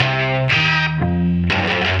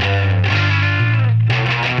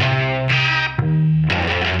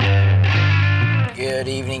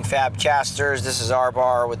Gab Chasters. This is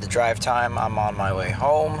R-Bar with the drive time. I'm on my way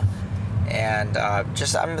home, and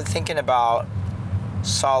I'm thinking about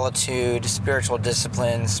solitude, spiritual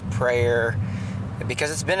disciplines, prayer,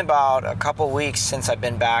 because it's been about a couple weeks since I've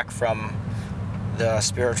been back from the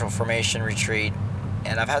spiritual formation retreat,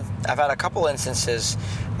 and I've had a couple instances,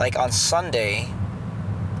 like on Sunday,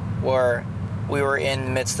 where we were in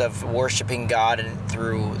the midst of worshiping God and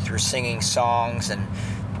through singing songs and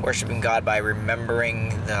worshiping God by remembering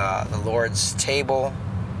the Lord's table,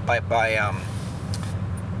 by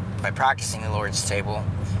practicing the Lord's table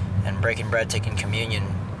and breaking bread, taking communion.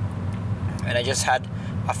 And I just had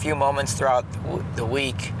a few moments throughout the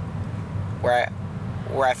week where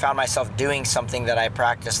I found myself doing something that I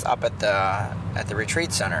practiced up at the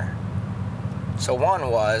retreat center. So one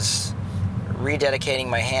was rededicating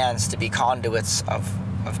my hands to be conduits of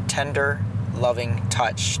tender, loving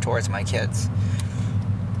touch towards my kids.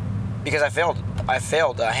 Because I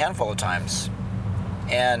failed a handful of times.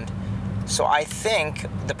 And so I think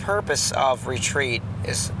the purpose of retreat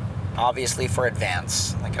is obviously for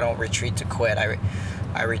advance. Like, I don't retreat to quit.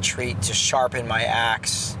 I retreat to sharpen my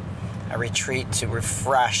axe. I retreat to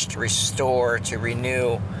refresh, to restore, to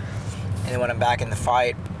renew. And then when I'm back in the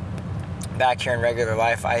fight, back here in regular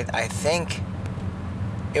life, I think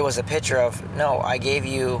it was a picture of, no, I gave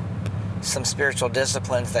you some spiritual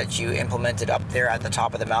disciplines that you implemented up there at the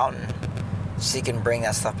top of the mountain so you can bring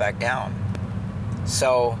that stuff back down.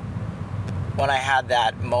 So when I had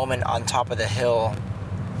that moment on top of the hill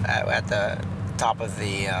at the top of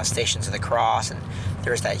the Stations of the Cross, and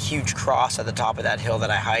there was that huge cross at the top of that hill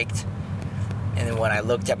that I hiked, and then when I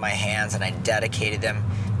looked at my hands and I dedicated them,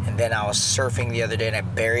 and then I was surfing the other day and I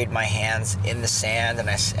buried my hands in the sand, and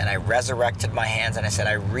I resurrected my hands, and I said,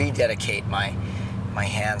 I rededicate my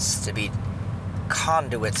hands to be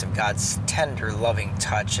conduits of God's tender, loving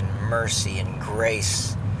touch and mercy and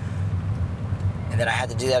grace. And then I had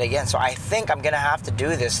to do that again. So I think I'm going to have to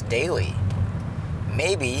do this daily.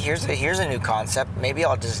 Maybe, here's a new concept, maybe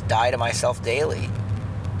I'll just die to myself daily.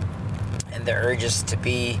 And the urges to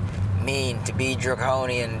be mean, to be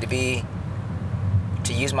draconian, to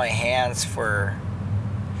use my hands for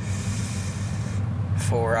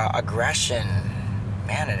aggression.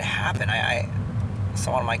 Man, it happened. So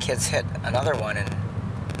one of my kids hit another one, and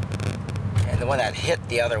the one that hit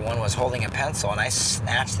the other one was holding a pencil, and I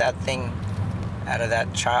snatched that thing out of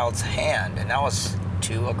that child's hand, and that was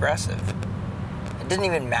too aggressive. It didn't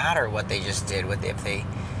even matter what they just did, if they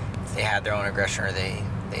had their own aggression or they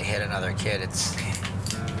hit another kid. It's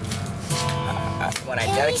when I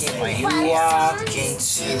dedicate my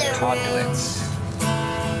hands to conduits,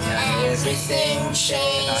 everything changes.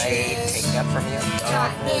 Can I take that from you?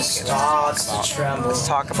 Darkness starts to tremble. Let's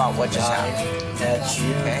talk about what just happened.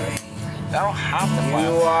 Okay? I don't have to fly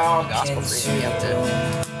off the gospel freedom.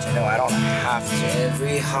 You know, I don't have to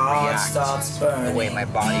Every heart starts burning. the way my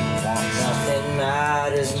body wants. Nothing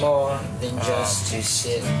matters more than just to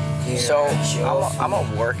sit here. So at I'm a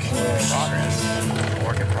work in progress.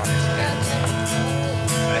 And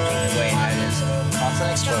I think the way ahead is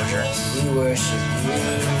constant exposure. We worship you.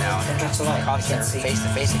 Now, constant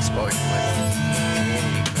face-to-face exposure with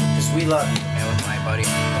community. Because we love you. And with my buddy.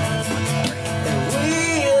 And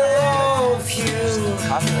we love you.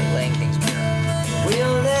 Constantly laying things bare.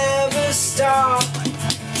 We'll never stop.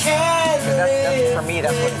 Can't live for me,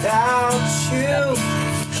 that's what without you.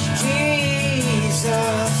 Jesus.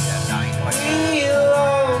 We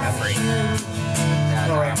love you.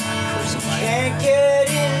 Can't get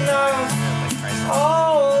enough.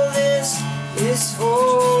 All this is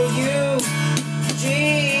for you,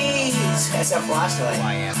 Jesus. That's a flashlight.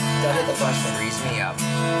 I am. Don't hit the flashlight. Frees me up.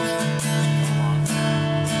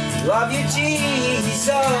 Love you, Jesus.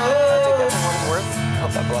 Take that for what it's worth.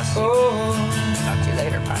 Hope that blesses you. Oh, Talk to you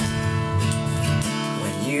later. Bye.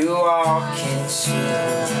 when you walk into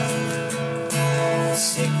the room,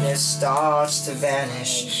 sickness starts to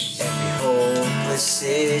vanish. Every hopeless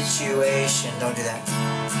situation. Don't do that.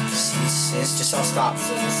 Ceases. Just all stop.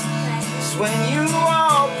 'Cause when you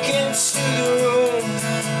walk into the room,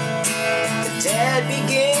 the dead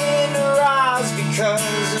begin to rise because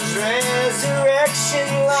there's resurrection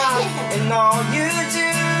life in all you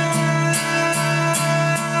do.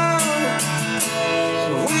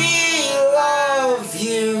 We love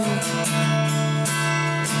you.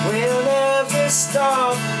 We'll never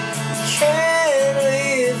stop. Can't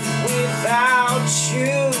live without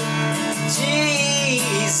you,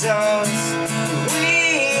 Jesus. We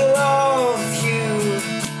love you.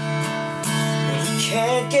 We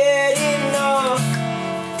can't get enough.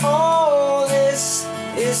 All this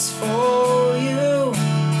is for you,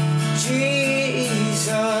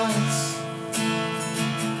 Jesus.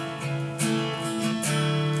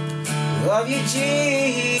 love you,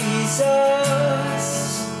 Jesus.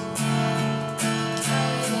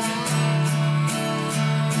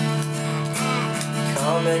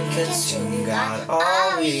 Come and consume, God,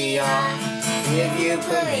 all we are. Give you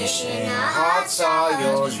permission, our hearts are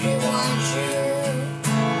yours. We want you.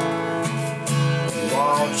 We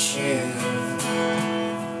want you.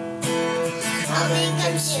 Come and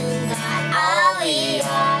consume, God, all we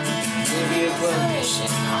are. Give you permission,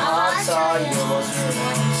 our hearts are yours. We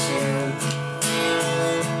want you.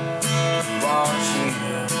 We want you.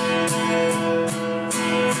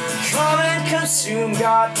 Come and consume,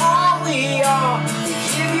 God, all we are. We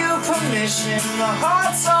give you permission, our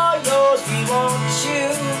hearts are yours. We want you.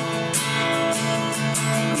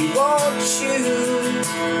 We want you.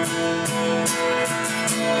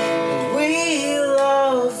 We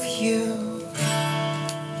love you,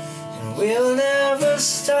 and we'll never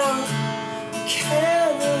stop.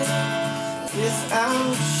 Can't live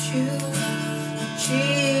without you,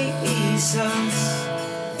 Jesus.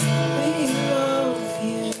 We love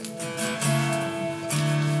you.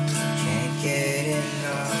 Can't get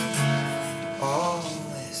enough.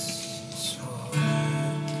 Always so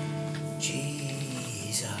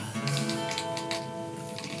Jesus.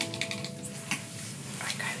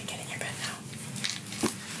 Alright, Kylie, get in your bed now.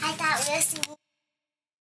 I thought we were singing